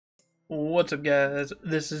What's up, guys?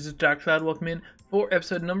 This is Dr. Cloud. Welcome in for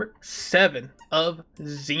episode number 7 of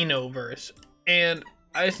Xenoverse. And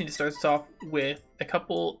I just need to start this off with a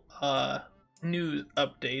couple news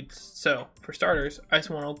updates. So, for starters, I just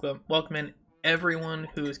want to welcome in everyone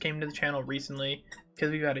who's came to the channel recently,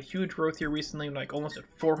 because we've had a huge growth here recently, like almost at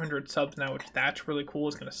 400 subs now, which that's really cool.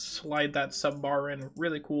 It's going to slide that sub bar in.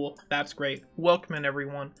 Really cool. That's great. Welcome in,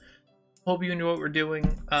 everyone. Hope you enjoy what we're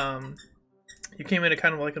doing. You came in at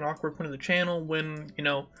kind of like an awkward point of the channel when, you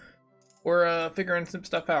know, we're figuring some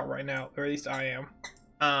stuff out right now, or at least I am.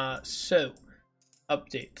 So,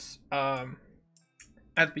 updates. At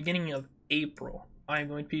the beginning of April, I'm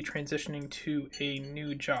going to be transitioning to a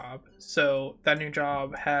new job. So, that new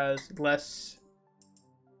job has less,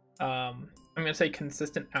 I'm going to say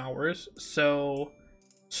consistent hours. So,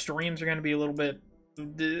 streams are going to be a little bit,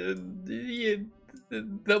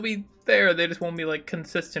 they'll be there, they just won't be like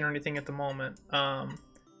consistent or anything at the moment. That's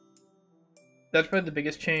probably the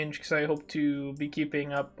biggest change, because I hope to be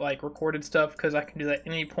keeping up like recorded stuff, because I can do that at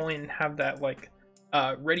any point and have that like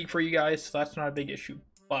ready for you guys, so that's not a big issue.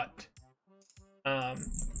 But I'm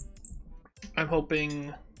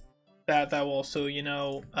hoping that will also, you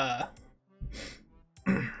know,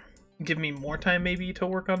 give me more time maybe to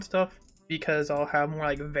work on stuff, because I'll have more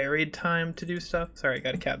like varied time to do stuff. Sorry, I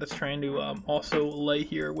got a cat that's trying to also lay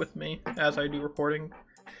here with me as I do recording.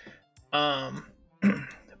 But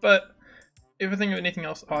if I think of anything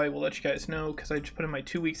else, I will let you guys know, because I just put in my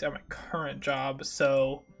 2 weeks at my current job,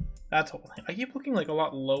 so that's the whole thing. I keep looking like a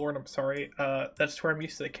lot lower, and I'm sorry. That's where I'm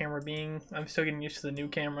used to the camera being. I'm still getting used to the new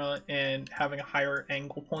camera and having a higher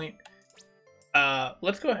angle point.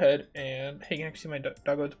 Let's go ahead and, hey, you can actually see my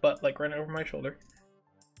doggo's butt like right over my shoulder.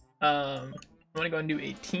 I'm gonna go and do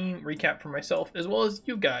a team recap for myself as well as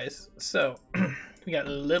you guys. So we got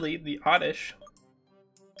Lily, the Oddish,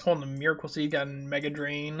 holding the Miracle Seed, got Mega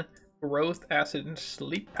Drain, Growth Acid, and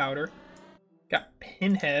Sleep Powder. Got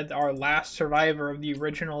Pinhead, our last survivor of the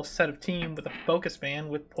original set of team, with a Focus Band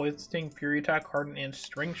with Poison Sting, Fury Attack, Harden, and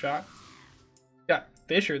String Shot. Got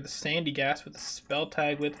Fisher, the Sandy Gas, with a Spell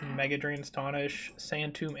Tag with Mega Drain, Astonish,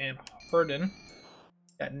 Sand Tomb, and Harden.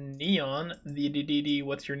 Got Neon, the DDD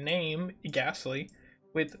What's Your Name, Ghastly,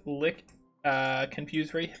 with Lick,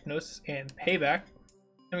 Confuse Ray, Hypnosis, and Payback.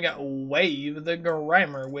 And we got Wave, the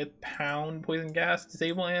Grimer, with Pound, Poison Gas,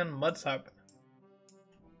 Disable, and Mudslap.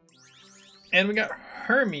 And we got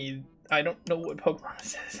Hermie, I don't know what Pokemon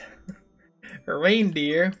this is,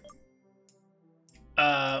 Reindeer,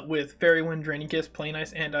 with Fairy Wind, Draining Kiss, Plain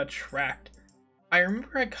Ice, and Attract. I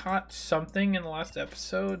remember I caught something in the last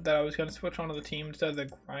episode that I was going to switch onto the team instead of the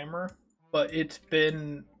Grimer, but it's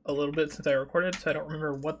been a little bit since I recorded, so I don't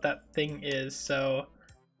remember what that thing is. So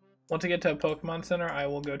once I get to a Pokemon Center, I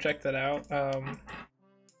will go check that out.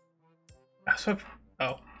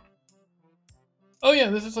 Oh yeah,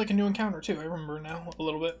 this is like a new encounter too. I remember now a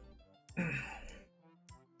little bit.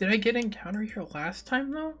 Did I get an encounter here last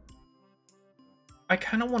time though? I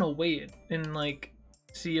kind of want to wait and like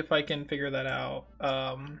see if I can figure that out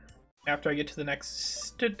after I get to the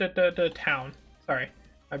next town. Sorry,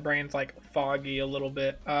 my brain's like foggy a little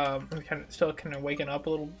bit. I'm still kind of waking up a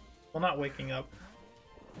little. Well, not waking up.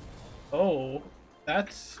 Oh,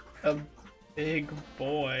 that's a big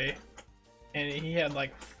boy, and he had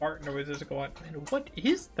like fart noises going. Man, what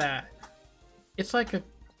is that? It's like a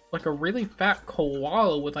really fat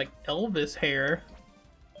koala with like Elvis hair.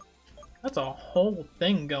 That's a whole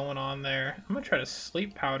thing going on there. I'm gonna try to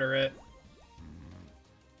Sleep Powder it.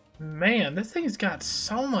 Man, this thing's got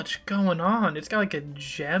so much going on. It's got like a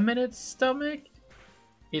gem in its stomach.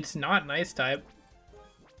 It's not an ice type.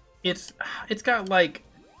 It's got like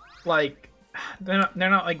they're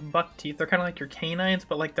not like buck teeth. They're kind of like your canines,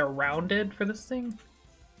 but like they're rounded for this thing.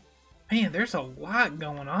 Man, there's a lot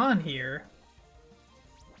going on here.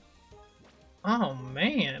 Oh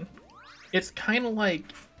man, it's kind of like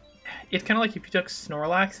if you took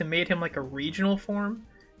Snorlax and made him like a regional form,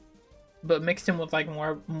 but mixed him with like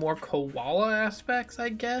more koala aspects, I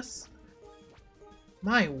guess.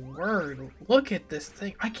 My word, look at this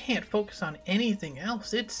thing. I can't focus on anything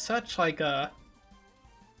else. It's such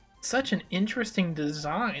an interesting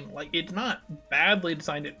design. Like, it's not badly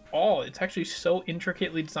designed at all. It's actually so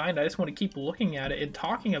intricately designed. I just want to keep looking at it and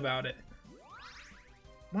talking about it.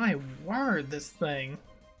 My word, this thing.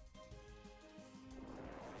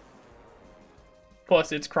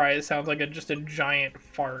 Plus, its cry sounds like just a giant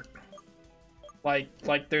fart.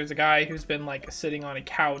 Like there's a guy who's been like sitting on a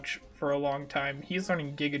couch for a long time. He's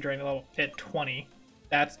learning Giga Drain level at 20.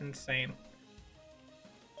 That's insane.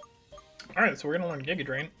 All right, so we're gonna learn Giga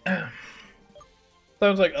Drain.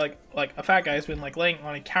 Sounds like a fat guy's been like laying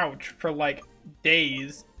on a couch for like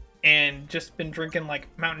days and just been drinking like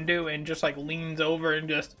Mountain Dew and just like leans over and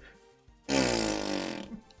just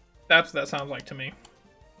that's what that sounds like to me.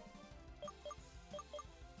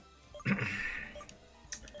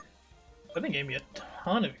 I think gave me a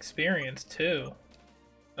ton of experience too.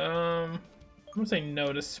 I'm gonna say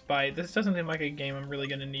no to Spite. This doesn't seem like a game I'm really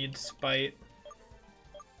gonna need Spite.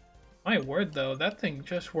 My word though, that thing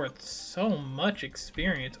just worth so much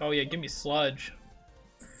experience. Oh yeah, give me Sludge.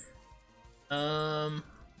 That's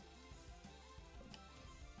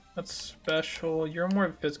special. You're more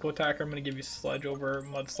of a physical attacker. I'm gonna give you Sludge over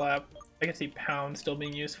Mud Slap. I can see Pound still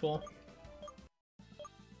being useful.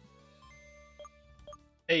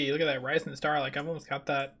 Hey, look at that Rising Star. Like, I've almost got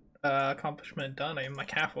that accomplishment done. I'm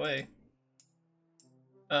like halfway.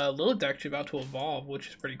 Lilith's actually about to evolve, which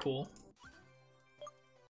is pretty cool.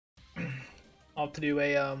 I'll have to do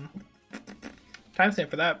a timestamp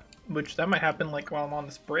for that, which that might happen like while I'm on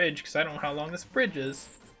this bridge, because I don't know how long this bridge is.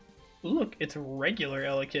 Look, it's regular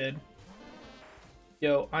Elekid.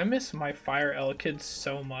 Yo, I miss my fire Elekid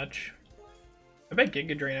so much. I bet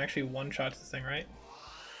Giga Drain actually one-shots this thing, right?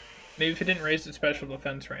 Maybe if it didn't raise its special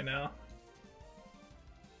defense right now.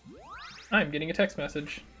 I'm getting a text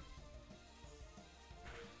message.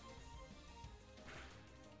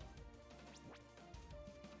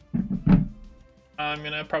 I'm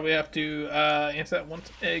gonna probably have to answer that once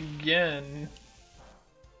again.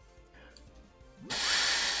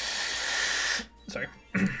 Sorry.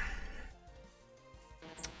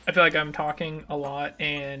 I feel like I'm talking a lot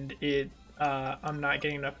and I'm not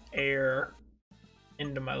getting enough air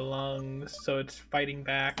into my lungs, so it's fighting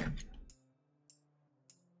back.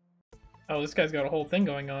 Oh, this guy's got a whole thing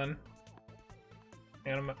going on.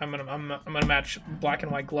 And I'm gonna match black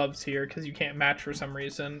and white gloves here because you can't match for some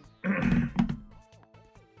reason.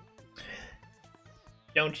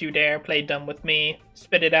 Don't you dare play dumb with me.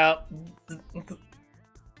 Spit it out.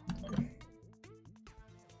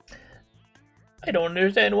 I don't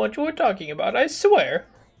understand what you were talking about, I swear.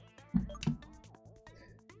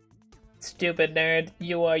 Stupid nerd,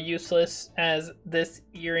 you are useless as this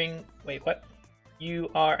earring. Wait, what?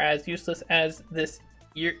 You are as useless as this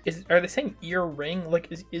ear. Are they saying earring?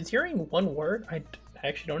 Like, is earring one word? I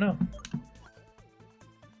actually don't know.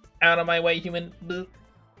 Out of my way, human. Boop.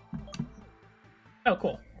 Oh,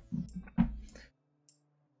 cool.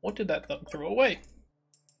 What did that thug throw away?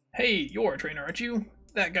 Hey, you're a trainer, aren't you?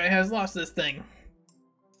 That guy has lost this thing.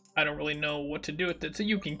 I don't really know what to do with it, so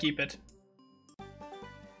you can keep it.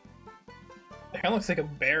 It kind of looks like a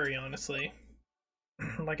berry, honestly.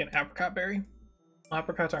 Like an apricot berry?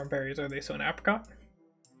 Apricots aren't berries, are they? So an apricot?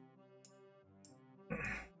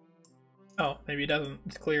 Oh, maybe it doesn't.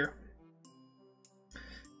 It's clear.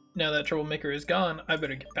 Now that troublemaker is gone, I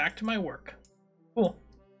better get back to my work. Cool.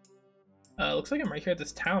 Looks like I'm right here at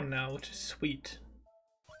this town now, which is sweet.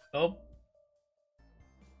 Oh.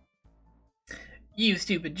 You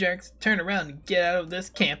stupid jerks, turn around and get out of this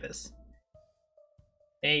campus.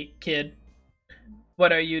 Hey, kid.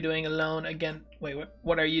 What are you doing alone again? Wait, what?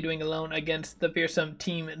 What are you doing alone against the fearsome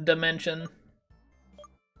Team Dimension?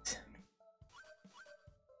 Is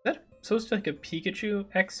that supposed to be like a Pikachu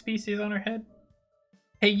X species on her head?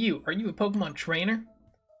 Hey you, are you a Pokemon trainer?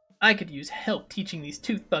 I could use help teaching these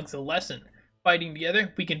two thugs a lesson. Fighting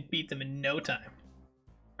together, we can beat them in no time.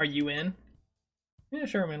 Are you in? Yeah,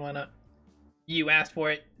 sure, man, why not? You asked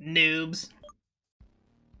for it, noobs.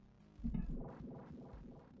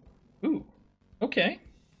 Ooh, okay.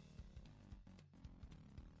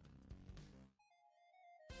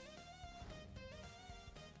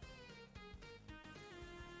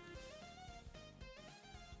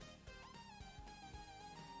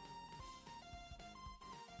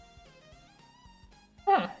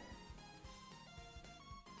 Huh.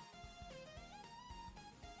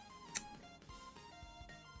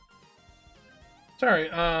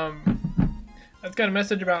 Sorry, I've got a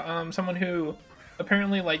message about someone who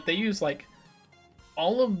apparently like they use like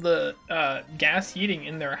all of the gas heating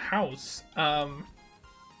in their house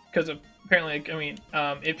because apparently like, I mean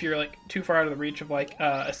if you're like too far out of the reach of like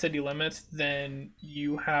a city limits, then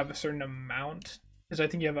you have a certain amount, because I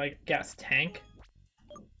think you have like a gas tank,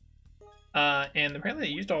 and apparently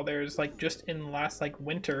they used all theirs like just in the last like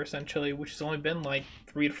winter essentially, which has only been like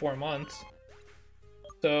 3 to 4 months,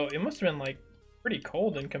 so it must have been like pretty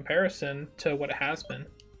cold in comparison to what it has been.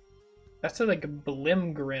 That's a, like a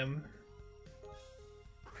Blimgrim.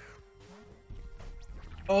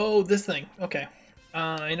 Oh, this thing. Okay.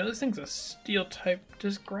 I know this thing's a steel type.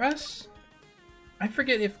 Does grass? I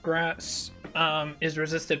forget if grass is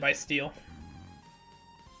resisted by steel.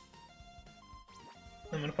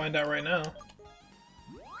 I'm gonna find out right now.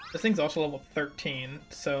 This thing's also level 13,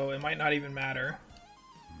 so it might not even matter.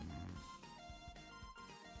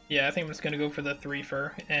 Yeah, I think I'm just gonna go for the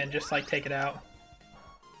 3-fer and just like take it out.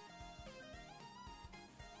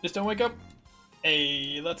 Just don't wake up.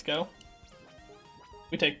 Hey, let's go.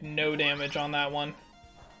 We take no damage on that one.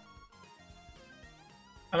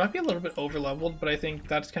 I might be a little bit over leveled, but I think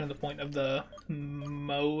that's kind of the point of the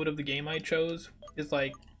mode of the game I chose, is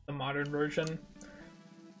like the modern version.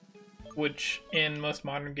 Which in most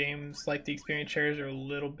modern games, like the experience shares are a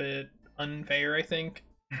little bit unfair, I think.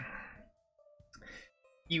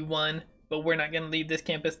 You won, but we're not gonna leave this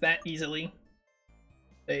campus that easily.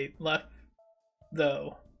 They left,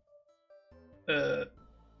 though.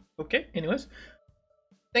 Okay, anyways.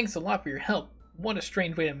 Thanks a lot for your help. What a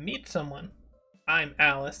strange way to meet someone. I'm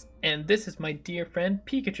Alice, and this is my dear friend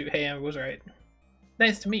Pikachu. Hey, I was right.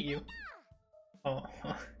 Nice to meet you. Oh,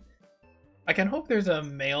 I can hope there's a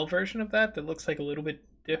male version of that looks like a little bit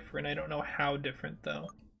different. I don't know how different, though.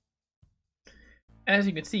 As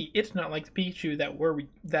you can see, it's not like the Pikachu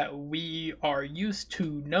that we are used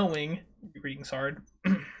to knowing. Reading Sard.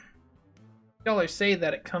 Scholars say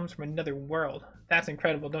that it comes from another world. That's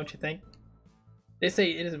incredible, don't you think? They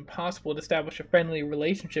say it is impossible to establish a friendly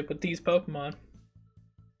relationship with these Pokemon.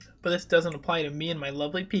 But this doesn't apply to me and my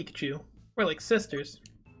lovely Pikachu. We're like sisters.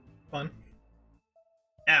 Fun.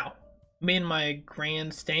 Ow. Me and my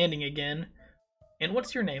grandstanding again. And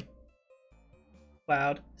what's your name?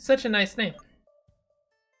 Cloud. Such a nice name.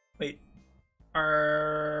 Wait.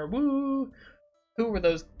 Woo. Who were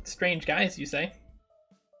those strange guys, you say?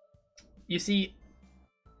 You see,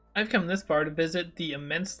 I've come this far to visit the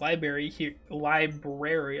immense library here.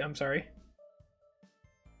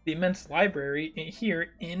 The immense library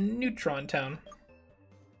here in Neutron Town.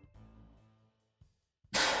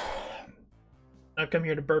 I've come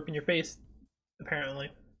here to burp in your face,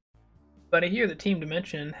 apparently. But I hear the Team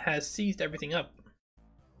Dimension has seized everything up.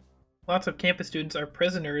 Lots of campus students are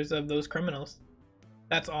prisoners of those criminals.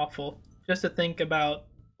 That's awful. Just to think about...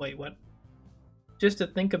 Wait, what? Just to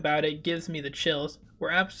think about it gives me the chills. We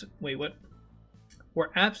absolutely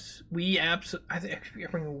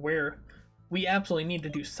need to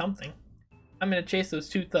do something. I'm gonna chase those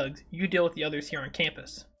two thugs. You deal with the others here on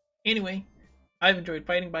campus. Anyway, I've enjoyed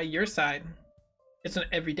fighting by your side. It's not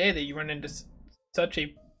every day that you run into such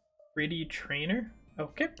a pretty trainer.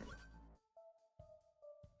 Okay.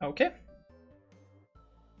 Okay.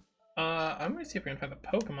 I'm gonna see if we can find the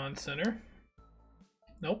Pokemon Center.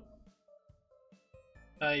 Nope.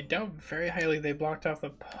 I doubt very highly they blocked off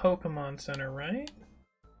the Pokemon Center, right?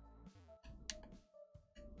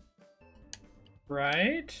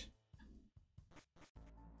 Right?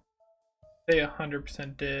 They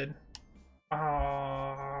 100% did.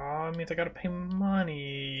 Aww, it means I gotta pay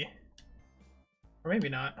money. Or maybe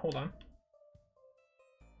not. Hold on.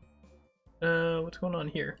 What's going on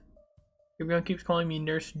here? Everyone keeps calling me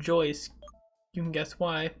Nurse Joyce. You can guess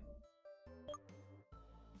why.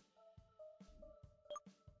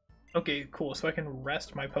 Okay, cool. So I can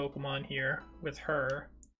rest my Pokemon here with her.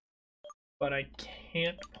 But I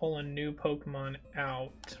can't pull a new Pokemon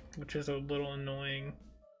out, which is a little annoying.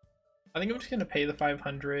 I think I'm just gonna pay the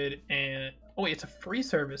 500 and... Oh wait, it's a free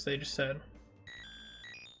service, they just said.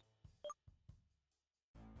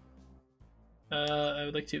 I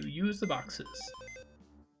would like to use the boxes.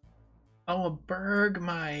 Oh, a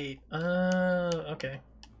Bergmite. Okay.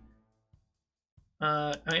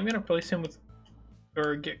 I'm gonna replace him with...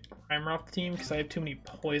 Or get Grimer off the team, because I have too many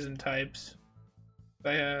poison types.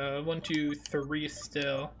 I have 1, 2, 3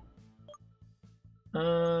 still.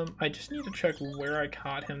 I just need to check where I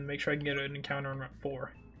caught him, make sure I can get an encounter on Route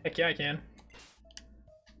 4. Heck yeah, I can.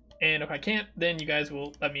 And if I can't, then you guys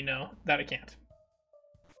will let me know that I can't.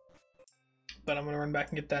 But I'm gonna run back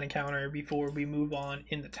and get that encounter before we move on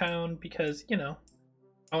in the town, because, you know,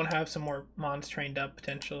 I want to have some more mons trained up,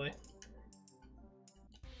 potentially.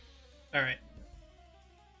 Alright.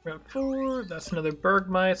 Route 4, that's another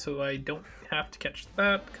Bergmite, so I don't have to catch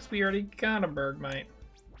that, because we already got a Bergmite.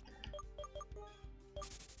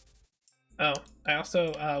 Oh, I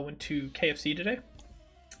also went to KFC today.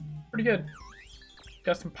 Pretty good.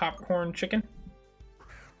 Got some popcorn chicken.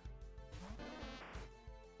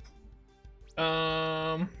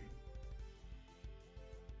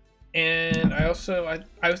 And I also,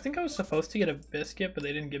 I think I was supposed to get a biscuit, but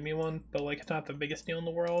they didn't give me one, but like it's not the biggest deal in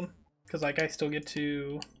the world. Because like I still get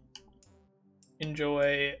to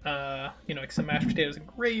enjoy, you know, like some mashed potatoes and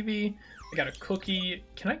gravy. I got a cookie.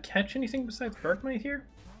 Can I catch anything besides Bergmite here?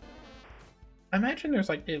 I imagine there's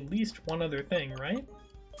like at least one other thing, right?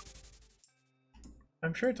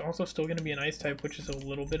 I'm sure it's also still going to be an ice type, which is a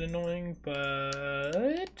little bit annoying,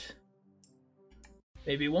 but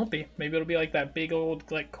maybe it won't be. Maybe it'll be like that big old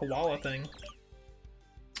like koala thing.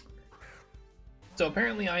 So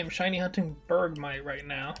apparently I am shiny hunting Bergmite right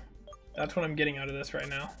now. That's what I'm getting out of this right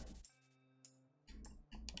now.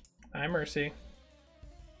 Hi, Mercy.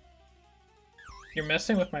 You're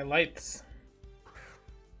messing with my lights.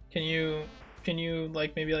 Can you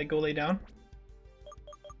like maybe like go lay down?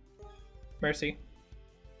 Mercy.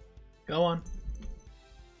 Go on.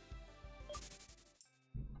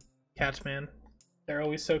 Cats, man. They're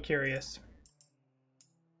always so curious.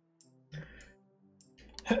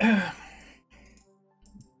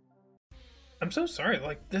 I'm so sorry,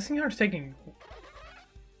 like, this thing is taking...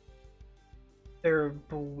 There's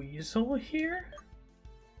a weasel here?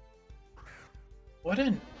 What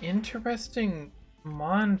an interesting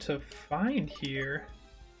mon to find here.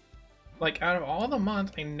 Like, out of all the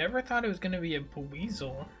mons, I never thought it was gonna be a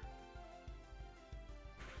weasel.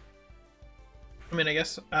 I mean, I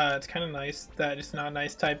guess it's kind of nice that it's not a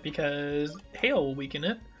nice type because hail will weaken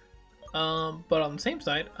it. But on the same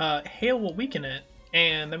side, hail will weaken it,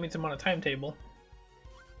 and that means I'm on a timetable.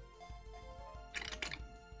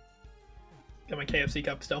 Got my KFC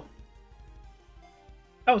cup still.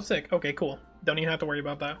 Oh, sick. Okay, cool. Don't even have to worry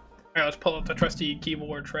about that. Alright, let's pull up the trusty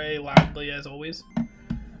keyboard tray loudly as always.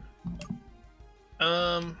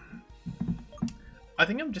 I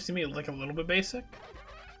think I'm just gonna be like a little bit basic.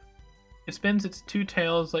 It spins its two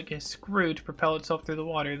tails like a screw to propel itself through the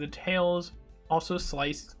water. The tails also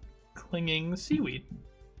slice clinging seaweed.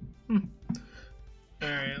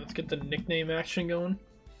 Alright, let's get the nickname action going.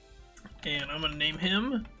 And I'm gonna name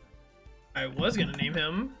him. I was gonna name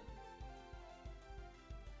him.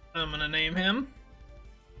 I'm gonna name him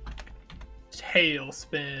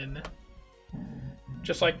Tailspin.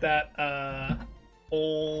 Just like that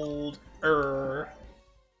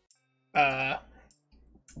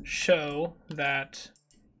show that...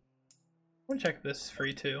 I wanna check if this is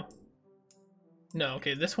free too. No,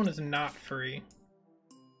 okay, this one is not free.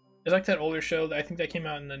 It's like that older show that I think that came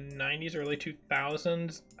out in the 90s, early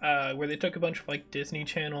 2000s, where they took a bunch of like Disney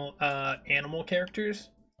Channel animal characters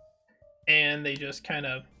and they just kind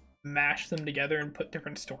of mashed them together and put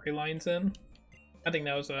different storylines in. I think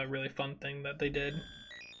that was a really fun thing that they did.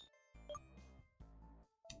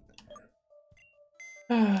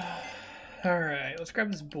 Alright, let's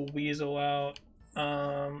grab this Buizel out.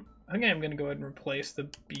 I think I'm going to go ahead and replace the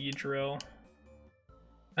Beedrill.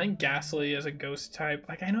 I think Ghastly is a ghost type.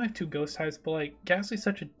 Like, I know I have two ghost types, but like, Ghastly's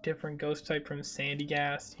such a different ghost type from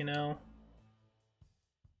Sandygast, you know?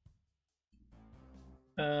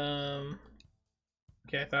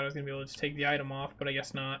 Okay, I thought I was gonna be able to just take the item off, but I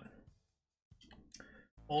guess not.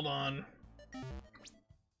 Hold on.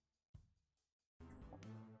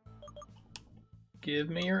 Give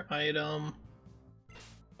me your item.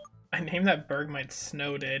 I named that Bergmite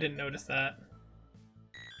Snow Day, I didn't notice that.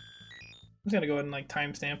 I'm just gonna go ahead and like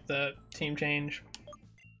timestamp the team change.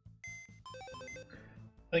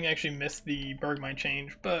 I think I actually missed the Bergmite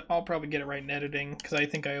change, but I'll probably get it right in editing, because I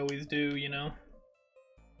think I always do, you know?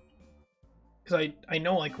 Because I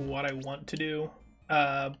know like what I want to do,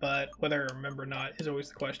 but whether I remember or not is always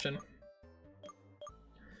the question.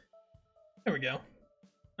 There we go.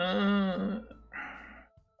 I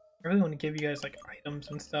really want to give you guys like items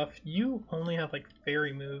and stuff. You only have like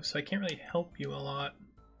fairy moves, so I can't really help you a lot.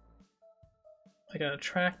 I got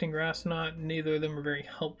Attract and Grass Knot, neither of them are very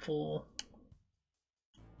helpful.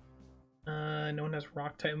 No one has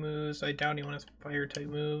rock type moves. I doubt anyone has fire type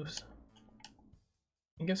moves.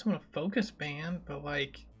 I can give someone a focus band, but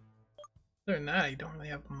like, other than that, I don't really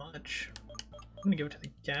have much. I'm gonna give it to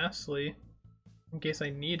the Ghastly in case I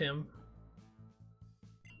need him.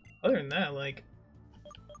 Other than that, like,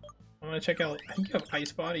 I want to check out. I think you have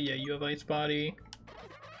Ice Body. Yeah, you have Ice Body.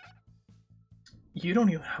 You don't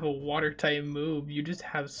even have a water type move. You just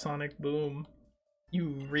have Sonic Boom. You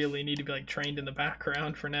really need to be like trained in the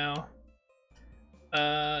background for now.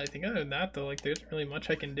 I think other than that though, like, there's really much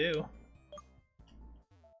I can do.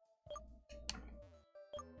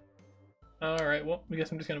 Alright, well, I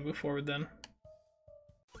guess I'm just gonna move forward then.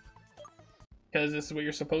 Because this is what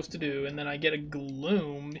you're supposed to do, and then I get a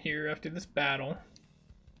Gloom here after this battle.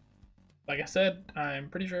 Like I said, I'm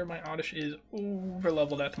pretty sure my Oddish is over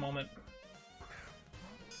leveled at the moment.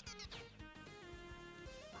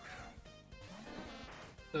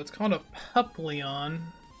 So it's called a Pupleon.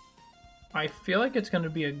 I feel like it's going to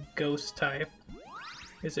be a ghost type.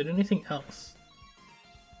 Is it anything else?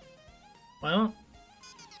 Well,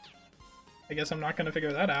 I guess I'm not going to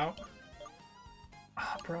figure that out.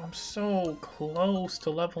 Ah, oh, bro, I'm so close to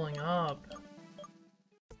leveling up.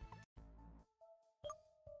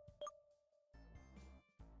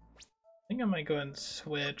 I think I might go ahead and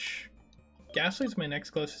switch. Ghastly's my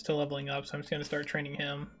next closest to leveling up, so I'm just going to start training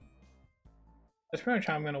him. That's pretty much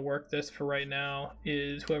how I'm going to work this for right now,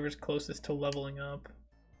 is whoever's closest to leveling up.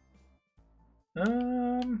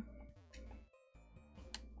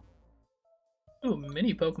 Ooh,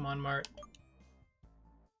 mini Pokemon Mart.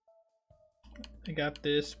 I got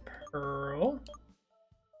this Pearl.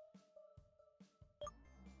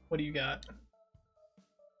 What do you got?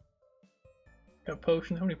 Got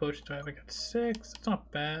potions. How many potions do I have? I got 6. It's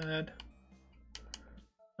not bad.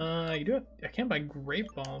 You do it. I can't buy Great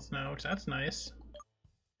Balls now, which that's nice.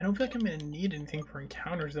 I don't feel like I'm gonna need anything for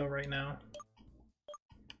encounters though right now.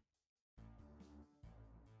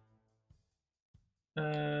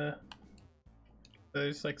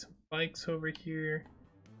 There's like some bikes over here.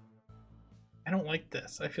 I don't like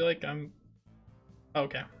this. I feel like I'm...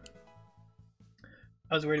 Okay.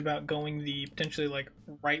 I was worried about going the potentially like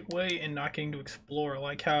right way and not getting to explore,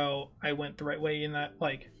 like how I went the right way in that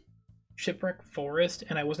like shipwreck forest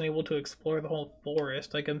and I wasn't able to explore the whole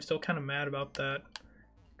forest. Like I'm still kind of mad about that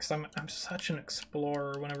because I'm such an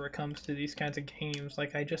explorer whenever it comes to these kinds of games.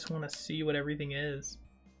 Like I just want to see what everything is.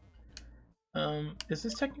 Is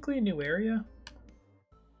this technically a new area?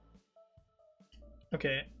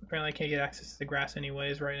 Okay, apparently I can't get access to the grass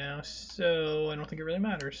anyways right now, so I don't think it really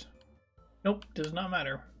matters. Nope, does not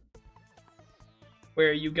matter. Where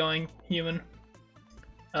are you going, human?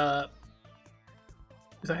 Is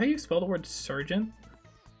that how you spell the word sergeant?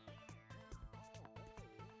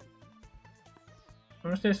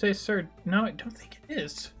 I'm just gonna say Surge. No, I don't think it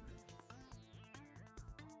is.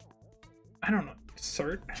 I don't know.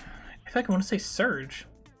 Surge? I feel like I want to say Surge.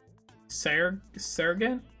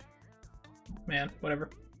 Surgeon? Man, whatever.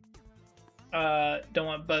 Don't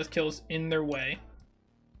want buzzkills in their way.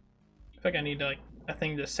 I feel like I need like a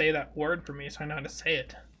thing to say that word for me so I know how to say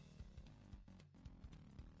it.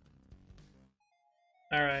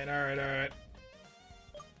 Alright.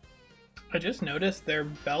 I just noticed their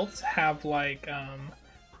belts have like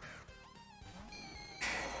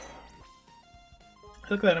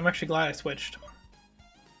look at that, I'm actually glad I switched.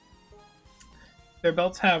 Their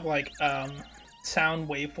belts have like sound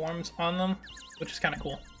waveforms on them, which is kind of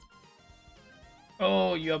cool.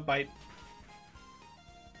 Oh, you have bite.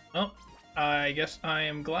 Oh, I guess I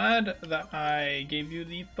am glad that I gave you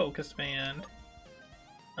the focus band.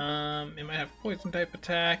 It might have poison type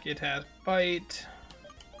attack. It has bite.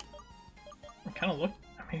 I kind of look.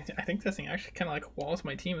 I mean, I think this thing actually kind of like walls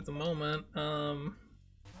my team at the moment.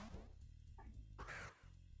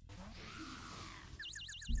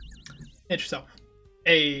 Hit yourself.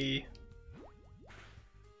 Hey.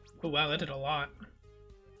 Oh wow, that did a lot.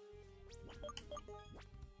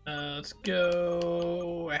 Let's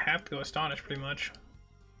go. I have to go Astonish pretty much.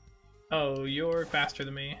 Oh, you're faster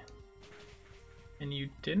than me. And you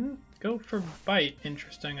didn't go for bite,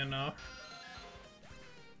 interesting enough.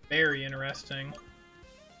 Very interesting.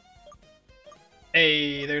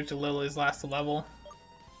 Hey, there's Lily's last level.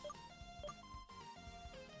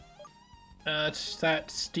 It's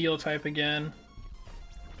that steel type again.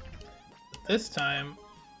 But this time,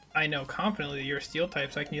 I know confidently that you're a steel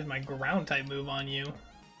type, so I can use my ground type move on you.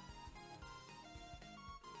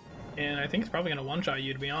 And I think it's probably gonna one-shot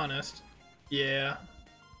you, to be honest. Yeah.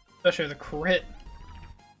 Especially the crit.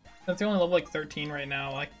 That's the only level like 13 right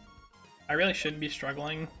now. Like, I really shouldn't be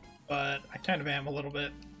struggling, but I kind of am a little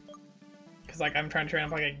bit. Because like I'm trying to train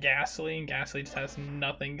up like a Ghastly, and Ghastly just has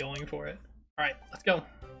nothing going for it. Alright, let's go.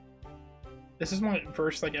 This is my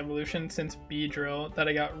first like evolution since Beedrill that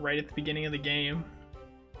I got right at the beginning of the game.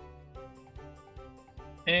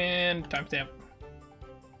 And timestamp.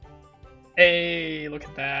 Hey, look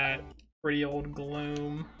at that. Pretty old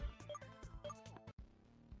Gloom.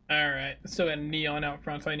 Alright, still got Neon out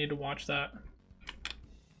front, so I need to watch that.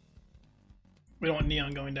 We don't want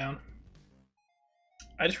Neon going down.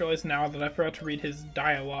 I just realized now that I forgot to read his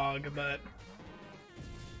dialogue, but...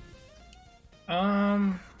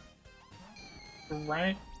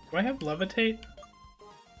 Right. Do I have Levitate?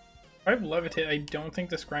 If I have Levitate, I don't think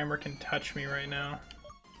this Grimer can touch me right now.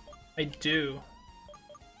 I do.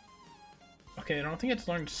 Okay, I don't think it's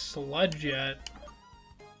learned Sludge yet.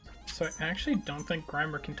 So I actually don't think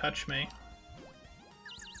Grimer can touch me.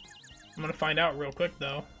 I'm gonna find out real quick,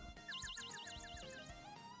 though.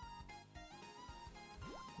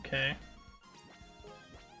 Okay.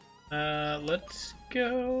 Let's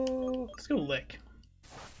go Lick.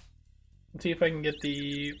 Let's see if I can get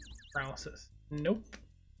the paralysis. Nope.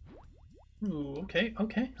 Ooh, okay.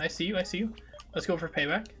 I see you. Let's go for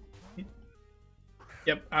payback.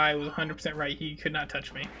 Yep, I was 100% right. He could not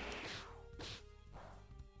touch me.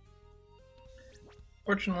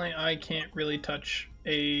 Fortunately, I can't really touch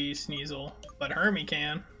a Sneasel, but Hermie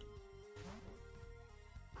can.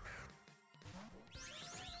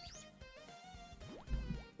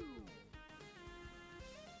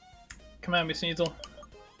 Come at me, Sneasel.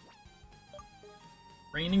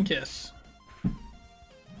 Rain and kiss.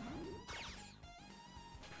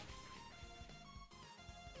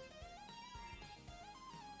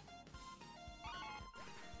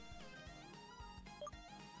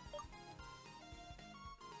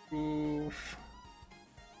 Oof.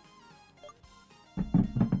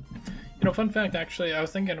 You know, fun fact, actually, I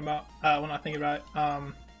was thinking about, well, not thinking about it,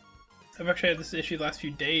 I've actually had this issue the last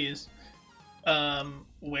few days,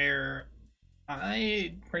 where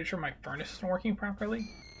I'm pretty sure my furnace isn't working properly.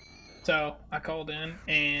 So I called in,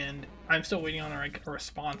 and I'm still waiting on a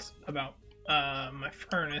response about my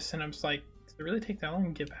furnace, and I'm just like, does it really take that long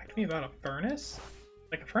to get back to me about a furnace?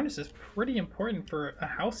 Like, a furnace is pretty important for a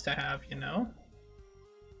house to have, you know?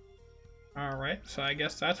 Alright, so I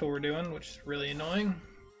guess that's what we're doing, which is really annoying.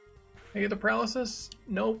 I get the paralysis?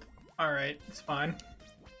 Nope. Alright, it's fine.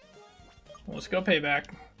 Well, let's go payback.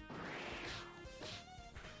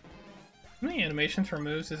 Some of the animations for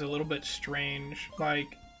moves is a little bit strange. Like,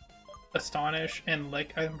 Astonish and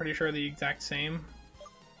Lick, I'm pretty sure are the exact same.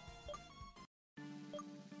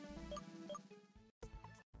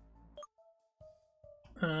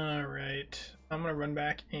 Alright, I'm gonna run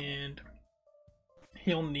back and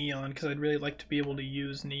heal Neon, because I'd really like to be able to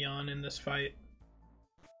use Neon in this fight.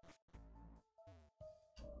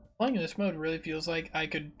 Playing in this mode really feels like I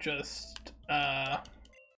could just, I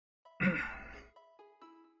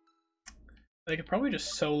could probably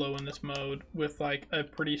just solo in this mode with like a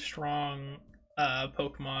pretty strong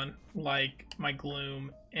Pokemon like my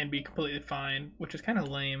Gloom and be completely fine, which is kind of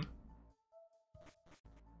lame.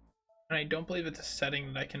 And I don't believe it's a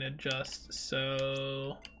setting that I can adjust,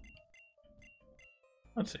 so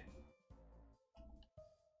let's see.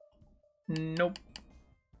 Nope.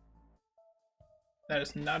 That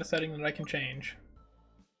is not a setting that I can change.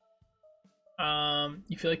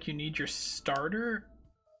 You feel like you need your starter?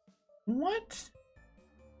 What?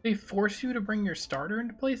 They force you to bring your starter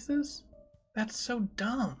into places? That's so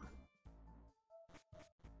dumb.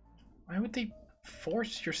 Why would they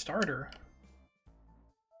force your starter?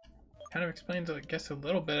 Kind of explains, I guess, a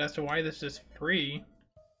little bit as to why this is free.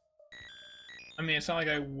 I mean, it's not like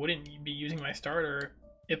I wouldn't be using my starter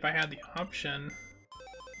if I had the option.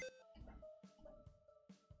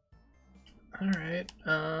 Alright,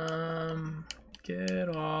 get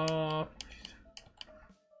off.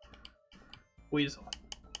 Weasel.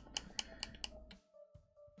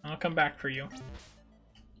 I'll come back for you.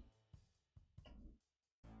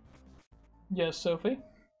 Yes, Sophie?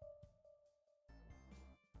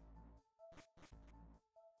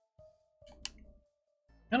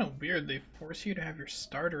 Kind of weird, they force you to have your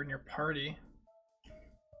starter in your party.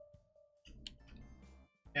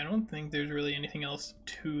 I don't think there's really anything else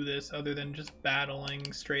to this other than just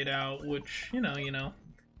battling straight out, which, you know,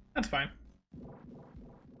 that's fine.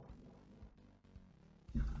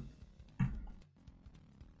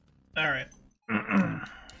 Alright. Dang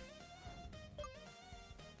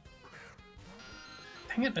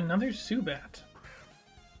it, another Zubat.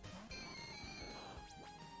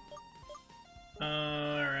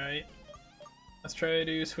 Alright. Let's try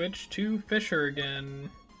to switch to Fisher again.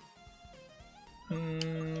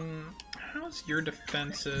 How's your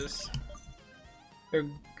defenses? They're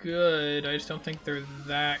good, I just don't think they're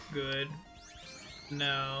that good.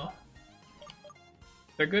 No.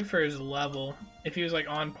 They're good for his level. If he was like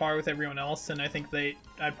on par with everyone else, then I think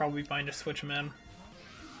I'd probably be fine to switch him in.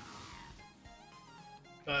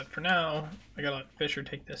 But for now, I gotta let Fisher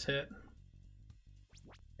take this hit.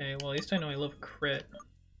 Okay, well at least I know I love crit.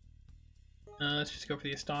 Let's just go for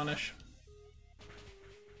the Astonish.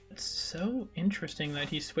 It's so interesting that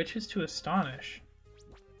he switches to Astonish.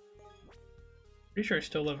 Pretty sure I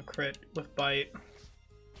still love a crit with Bite.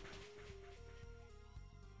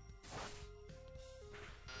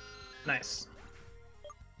 Nice.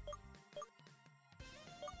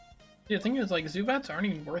 Yeah, the thing is, like, Zubats aren't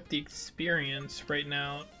even worth the experience right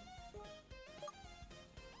now.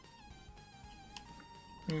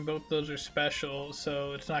 I mean, both those are special,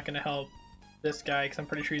 so it's not going to help this guy, because I'm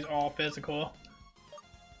pretty sure he's all physical.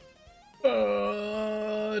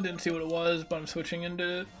 I didn't see what it was, but I'm switching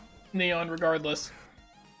into Neon regardless.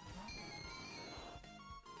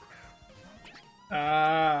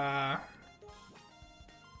 Ah.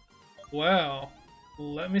 Well,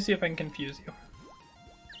 let me see if I can confuse you.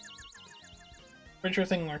 Pretty sure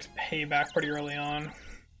thing marks payback pretty early on.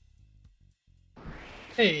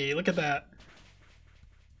 Hey, look at that.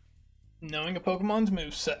 Knowing a Pokemon's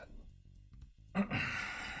moveset.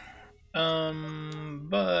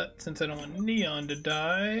 But since I don't want Neon to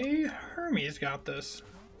die, Hermie's got this.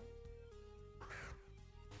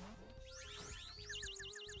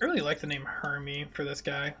 I really like the name Hermie for this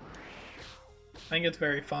guy. think it's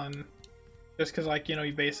very fun. Just because, like, you know,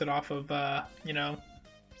 you base it off of, you know,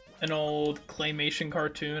 an old claymation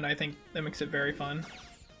cartoon. I think that makes it very fun.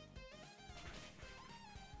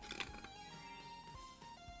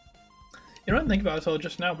 You know what I think about it until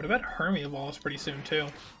just now, but I bet Hermie evolves pretty soon, too.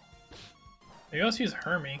 Maybe I'll use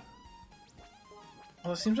Hermie.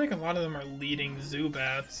 Well, it seems like a lot of them are leading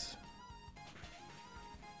Zubats.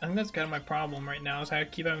 I think that's kind of my problem right now, is I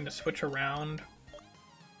keep having to switch around.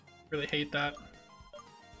 Really hate that.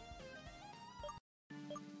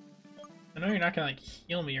 I know you're not gonna, like,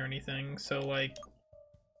 heal me or anything, so, like,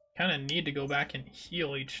 kind of need to go back and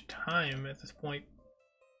heal each time at this point.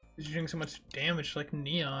 Because you're doing so much damage to, like,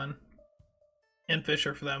 Neon. And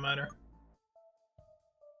Fisher, for that matter.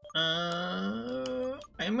 I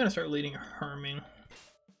am gonna start leading Herming.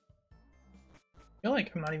 I feel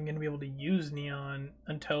like I'm not even gonna be able to use Neon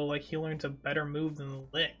until, like, he learns a better move than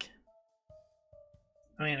Lick.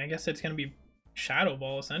 I mean, I guess it's gonna be Shadow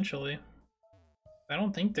Ball, essentially. I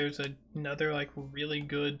don't think there's another, like, really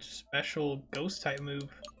good special Ghost type move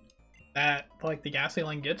that, like, the Ghastly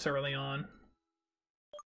line gets early on.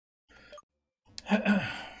 I'm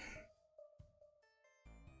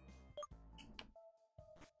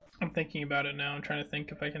thinking about it now. I'm trying to think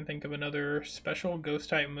if I can think of another special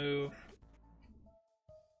Ghost type move.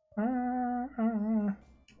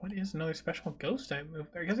 What is another special Ghost type move?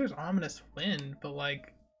 I guess there's Ominous Wind, but,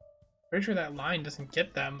 like, pretty sure that line doesn't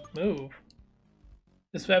get that move.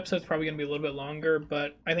 This episode's probably gonna be a little bit longer,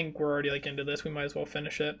 but I think we're already, like, into this. We might as well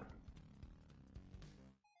finish it.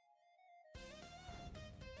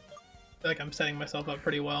 I feel like I'm setting myself up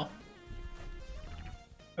pretty well.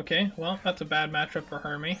 Okay, well, that's a bad matchup for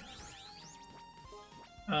Hermie.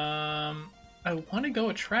 I want to go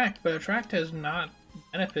Attract, but Attract has not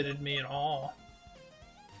benefited me at all.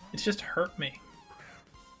 It's just hurt me.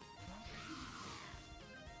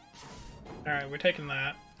 Alright, we're taking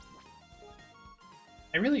that.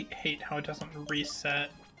 I really hate how it doesn't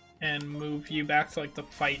reset and move you back to, like, the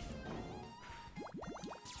fight.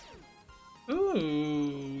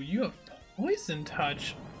 Ooh, you have Poison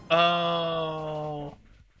Touch. Oh,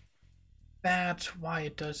 that's why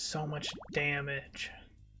it does so much damage.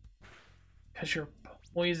 Because you're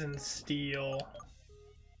Poison Steel.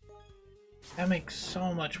 That makes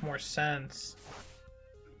so much more sense.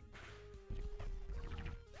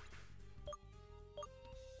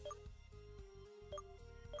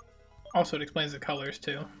 Also, it explains the colors,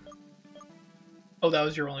 too. Oh, that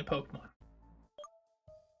was your only Pokemon.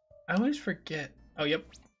 I always forget. Oh, yep.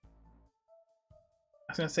 I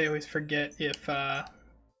was gonna say I always forget if,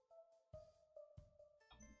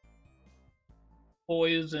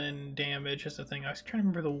 poison damage is the thing. I was trying to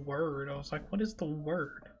remember the word. I was like, what is the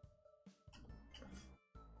word?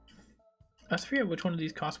 I just forget which one of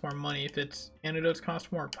these costs more money. If it's antidotes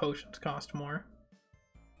cost more or potions cost more.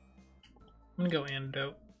 I'm gonna go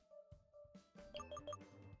antidote.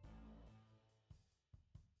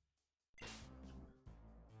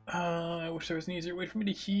 I wish there was an easier way for me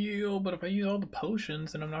to heal, but if I use all the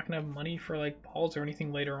potions, then I'm not gonna have money for, like, balls or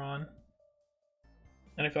anything later on.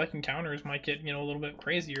 And I feel like encounters might get, you know, a little bit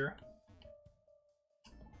crazier.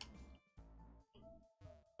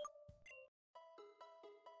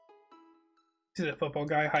 See that football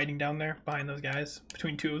guy hiding down there behind those guys?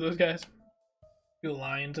 Between two of those guys? Two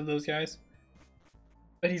lions of those guys?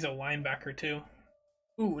 But he's a linebacker too.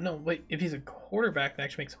 Ooh, no, wait, if he's a quarterback, that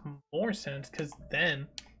actually makes more sense, because then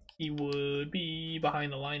he would be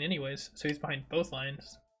behind the line anyways. So he's behind both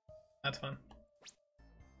lines. That's fun.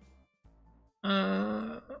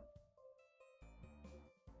 I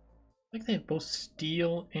think they have both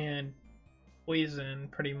steel and poison,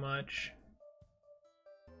 pretty much.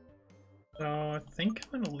 So I think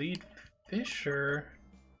I'm gonna lead Fisher.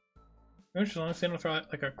 As long as they don't throw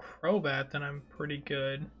out like a Crobat, then I'm pretty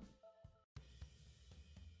good.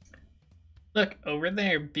 Look, over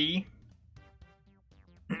there, B.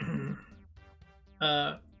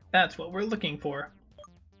 That's what we're looking for.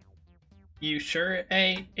 You sure,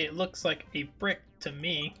 A? It looks like a brick to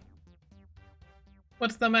me.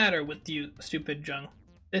 What's the matter with you, stupid junk?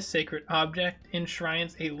 This sacred object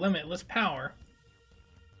enshrines a limitless power.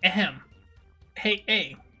 Ahem. Hey,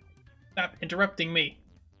 A. Stop interrupting me.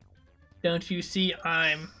 Don't you see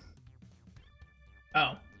I'm...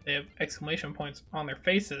 Oh, they have exclamation points on their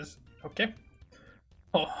faces. Okay.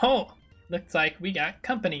 Oh ho! Looks like we got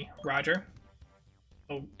company, Roger.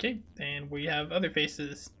 Okay, and we have other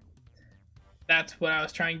faces. That's what I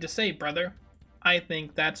was trying to say, brother. I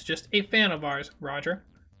think that's just a fan of ours, Roger.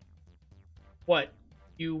 What?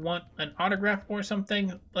 You want an autograph or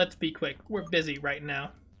something? Let's be quick. We're busy right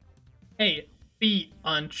now. Hey,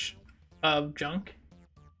 B-unch of junk.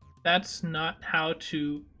 That's not how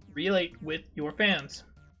to relate with your fans.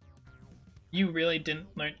 You really didn't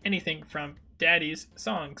learn anything from Daddy's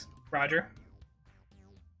songs, Roger.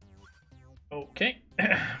 Okay.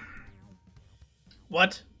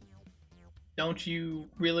 What? Don't you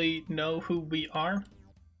really know who we are?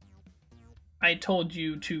 I told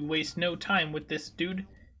you to waste no time with this dude.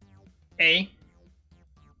 A.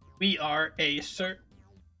 We are a sir.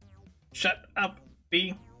 Shut up,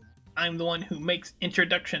 B. I'm the one who makes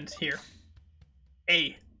introductions here.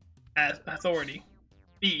 A as authority.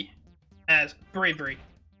 B as bravery.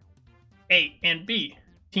 A and B.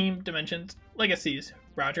 Team Dimensions Legacies.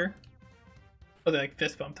 Roger. Oh, they like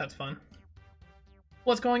fist bump. That's fun.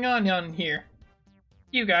 What's going on here?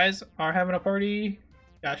 You guys are having a party.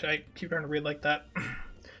 Gosh, I keep trying to read like that.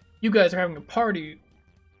 You guys are having a party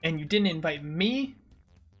and you didn't invite me?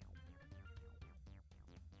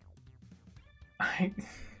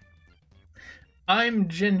 I'm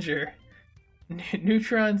Ginger,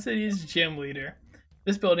 Neutron City's gym leader.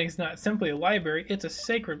 This building is not simply a library, it's a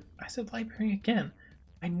sacred... I said library again.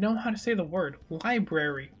 I know how to say the word.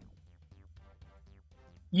 Library.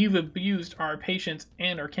 You've abused our patience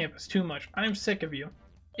and our campus too much. I'm sick of you.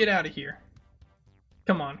 Get out of here.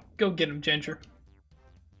 Come on, go get him, Ginger.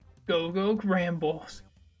 Go Grambles.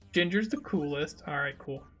 Ginger's the coolest. Alright,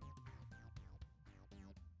 cool.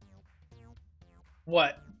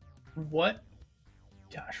 What? What?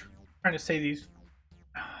 Gosh, I'm trying to say these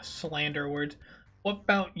slander words. What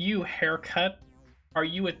about you, haircut? Are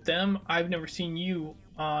you with them? I've never seen you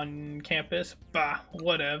on campus. Bah,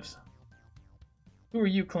 whatevs. Who are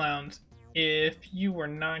you clowns? If you were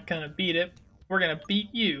not gonna beat it, we're gonna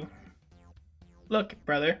beat you. Look,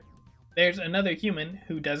 brother, there's another human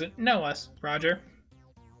who doesn't know us, Roger.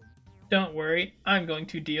 Don't worry, I'm going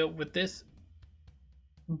to deal with this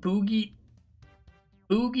Boogie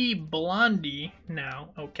Blondie now.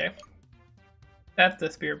 Okay. That's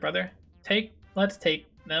the spirit, brother. Let's take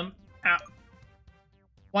them out.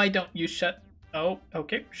 Why don't you shut... Oh,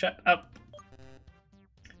 okay, shut up.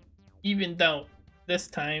 Even though this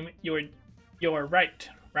time you're right,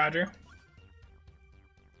 Roger.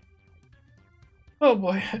 Oh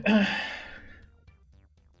boy.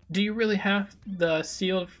 Do you really have the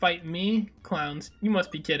seal to fight me? Clowns, you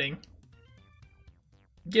must be kidding.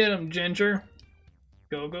 Get him, Ginger.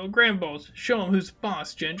 Go Grambles. Show him who's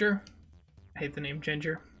boss, Ginger. I hate the name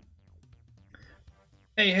Ginger.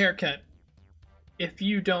 Hey, haircut. If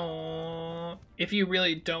you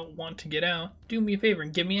really don't want to get out, do me a favor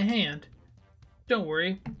and give me a hand. Don't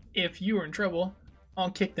worry, if you are in trouble,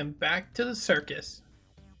 I'll kick them back to the circus.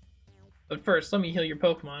 But first, let me heal your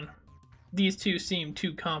Pokemon. These two seem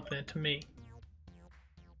too confident to me.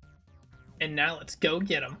 And now let's go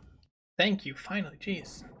get them. Thank you, finally,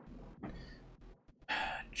 jeez.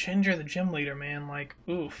 Ginger the gym leader, man, like,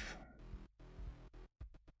 oof.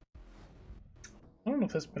 I don't know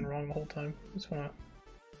if that's been wrong the whole time. I just wanna...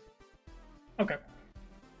 Okay.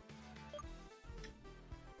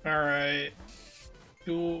 Alright.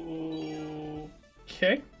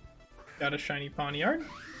 Okay. Got a shiny Pawniard.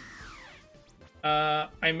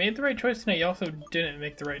 I made the right choice and I also didn't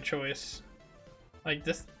make the right choice. Like,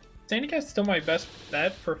 this... Sandygast's still my best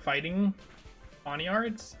bet for fighting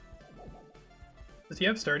Pawniards. Does he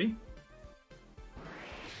have sturdy?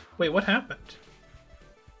 Wait, what happened?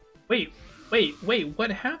 Wait,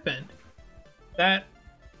 what happened? That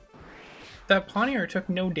Pawniard took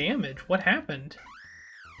no damage. What happened?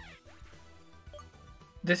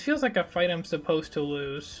 This feels like a fight I'm supposed to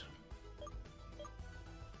lose.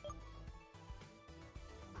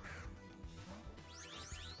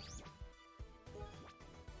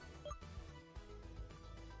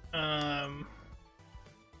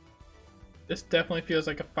 This definitely feels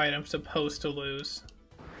like a fight I'm supposed to lose.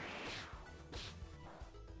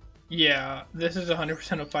 Yeah, this is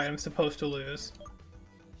 100% a fight I'm supposed to lose.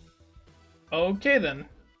 Okay then.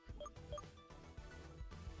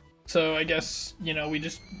 So I guess, you know, we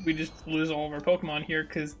just lose all of our Pokemon here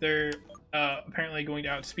because they're apparently going to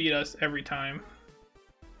outspeed us every time.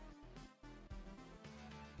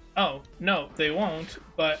 Oh, no, they won't,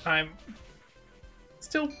 but I'm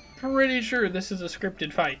still pretty sure this is a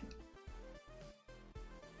scripted fight.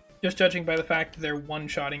 Just judging by the fact that they're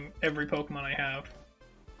one-shotting every Pokemon I have.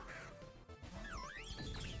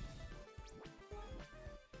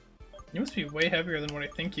 You must be way heavier than what I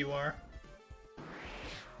think you are.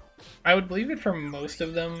 I would believe it for most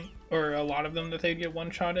of them, or a lot of them, that they'd get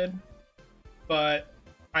one-shotted. But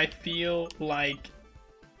I feel like...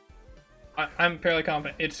 I'm fairly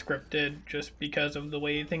confident it's scripted just because of the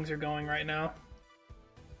way things are going right now.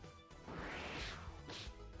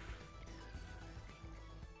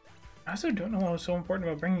 I also don't know what was so important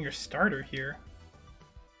about bringing your starter here.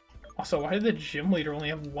 Also, why did the gym leader only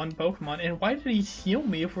have one Pokemon? And why did he heal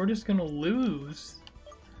me if we're just gonna lose?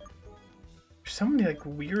 There's so many, like,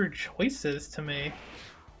 weird choices to me.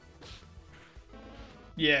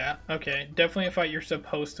 Yeah, okay. Definitely a fight you're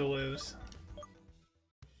supposed to lose.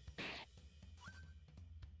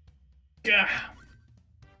 Gah!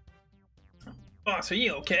 Boss, are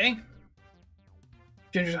you okay?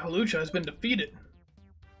 Ginger's Halucha has been defeated.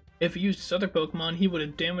 If he used his other Pokemon, he would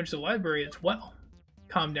have damaged the library as well.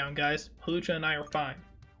 Calm down, guys. Halucha and I are fine.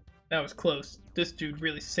 That was close. This dude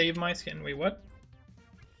really saved my skin. Wait, what?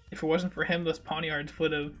 If it wasn't for him, those Pawniards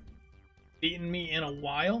would have beaten me in a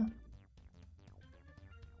while?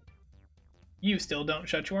 You still don't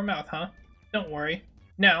shut your mouth, huh? Don't worry.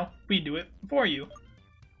 Now, we do it for you.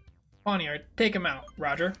 Pawniard, take him out,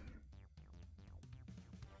 Roger.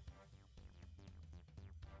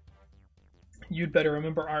 You'd better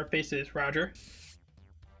remember our faces, Roger.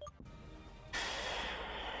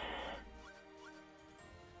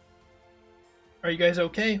 Are you guys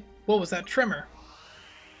okay? What was that tremor?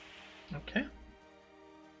 Okay.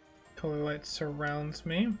 Color light surrounds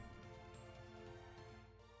me.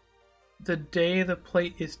 The day the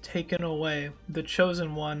plate is taken away, the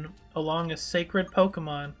chosen one, along a sacred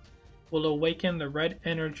Pokemon, will awaken the red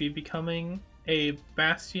energy, becoming a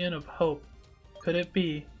bastion of hope. Could it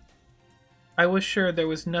be? I was sure there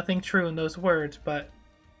was nothing true in those words, but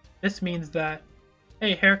this means that...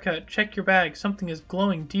 Hey, Haircut, check your bag. Something is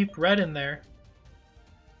glowing deep red in there.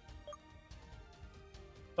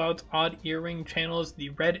 Cloud's odd earring channels the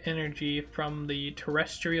red energy from the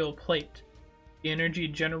terrestrial plate. The energy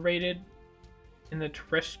generated in the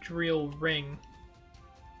terrestrial ring.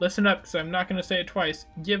 Listen up, because I'm not going to say it twice.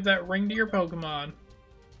 Give that ring to your Pokemon.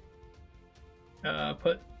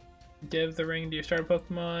 Give the ring to your starter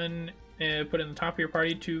Pokemon. Put it in the top of your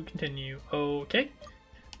party to continue. Okay.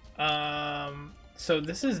 So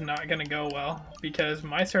this is not going to go well, because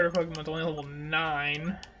my starter Pokemon's only level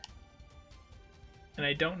 9. And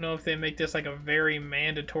I don't know if they make this like a very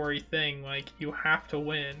mandatory thing, like you have to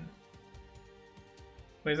win.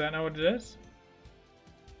 Wait, is that not what it is?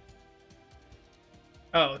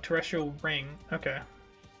 Oh, terrestrial ring. Okay.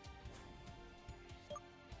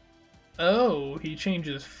 Oh, he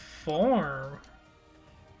changes form.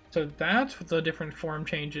 So that's what the different form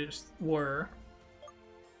changes were.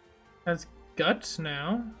 Has guts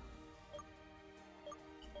now.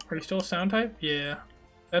 Are you still a sound type? Yeah.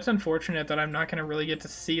 That's unfortunate that I'm not going to really get to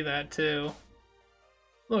see that too.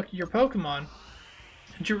 Look, your Pokemon.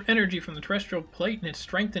 It drew energy from the terrestrial plate and it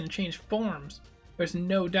strengthened and changed forms. There's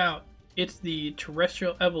no doubt it's the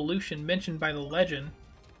terrestrial evolution mentioned by the legend.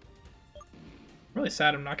 I'm really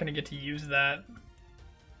sad I'm not going to get to use that.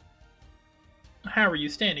 How are you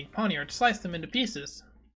standing? Pawniard sliced them into pieces.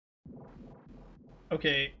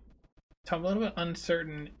 Okay, so I'm a little bit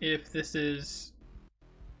uncertain if this is,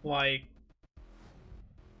 like,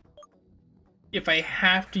 if I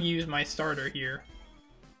have to use my starter here.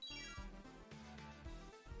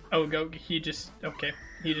 Oh, he just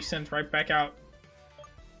sends right back out.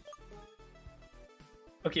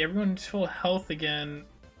 Okay, everyone's full health again.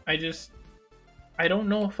 I don't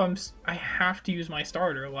know if I have to use my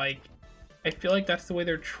starter. Like, I feel like that's the way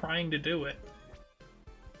they're trying to do it.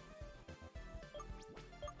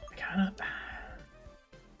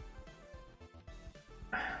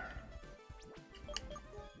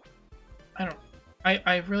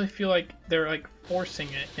 I really feel like they're like forcing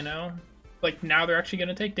it, you know? Like now they're actually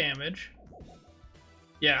gonna take damage.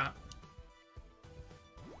 Yeah.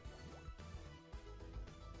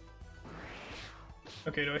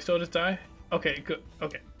 Okay, do I still just die? Okay, good.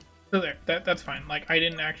 Okay. So there, that's fine. Like I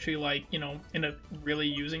didn't actually like, you know, end up really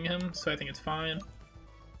using him, so I think it's fine.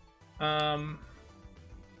 I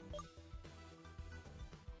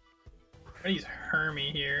use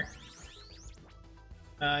Hermie here.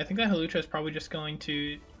 I think that Halucha is probably just going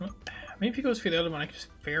to... Maybe if he goes for the other one, I can just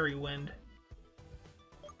Fairy Wind.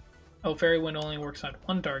 Oh, Fairy Wind only works on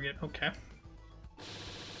one target. Okay.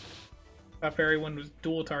 Thought Fairy Wind was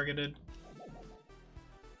dual targeted.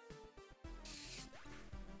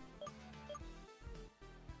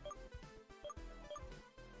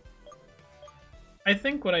 I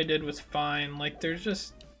think what I did was fine. Like, there's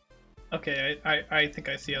just... Okay, I think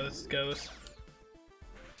I see how this goes.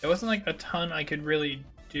 There wasn't like a ton I could really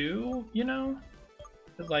do, you know?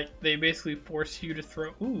 Like, they basically force you to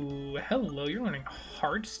throw... Ooh, hello, you're learning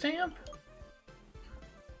Heart Stamp?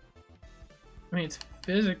 I mean, it's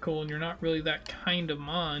physical and you're not really that kind of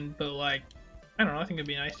mon, but like, I don't know, I think it'd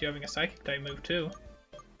be nice to having a Psychic type move too.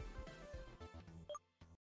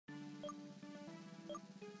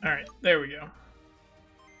 Alright, there we go.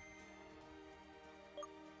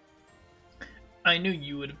 I knew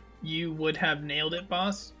you would have nailed it,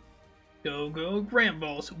 boss. Go Grant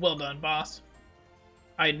Balls. Well done, boss.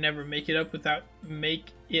 I'd never make it up without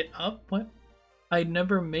What? I'd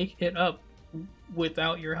never make it up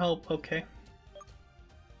without your help. Okay.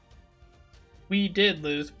 We did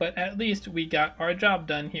lose, but at least we got our job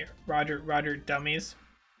done here. Roger, dummies.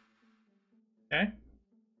 Okay.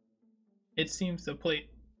 It seems the plate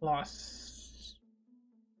lost.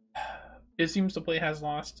 It seems the plate has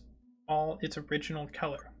lost all its original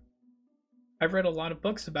color. I've read a lot of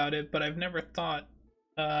books about it, but I've never thought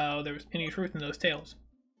there was any truth in those tales.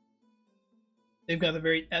 They've got the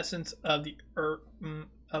very essence of the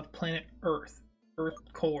of planet Earth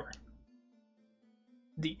core.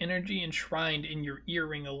 The energy enshrined in your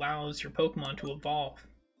earring allows your Pokemon to evolve,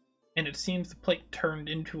 and it seems the plate turned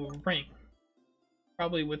into a ring.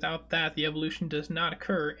 Probably without that, the evolution does not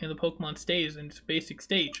occur, and the Pokemon stays in its basic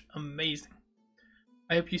stage. Amazing.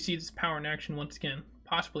 I hope you see this power in action once again,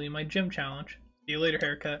 possibly in my gym challenge. See you later,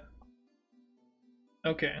 haircut.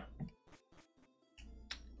 Okay.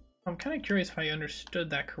 I'm kind of curious if I understood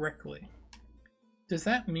that correctly. Does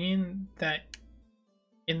that mean that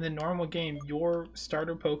in the normal game, your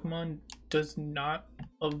starter Pokemon does not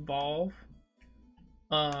evolve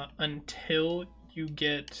until you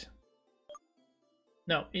get...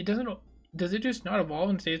 No, it doesn't... Does it just not evolve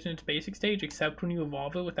and stays in its basic stage except when you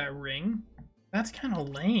evolve it with that ring? That's kind of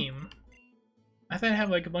lame. I thought it had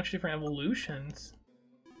like a bunch of different evolutions.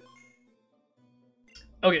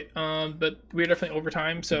 Okay, but we're definitely over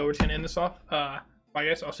time, so we're just gonna end this off. Bye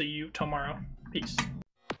guys, I'll see you tomorrow. Peace.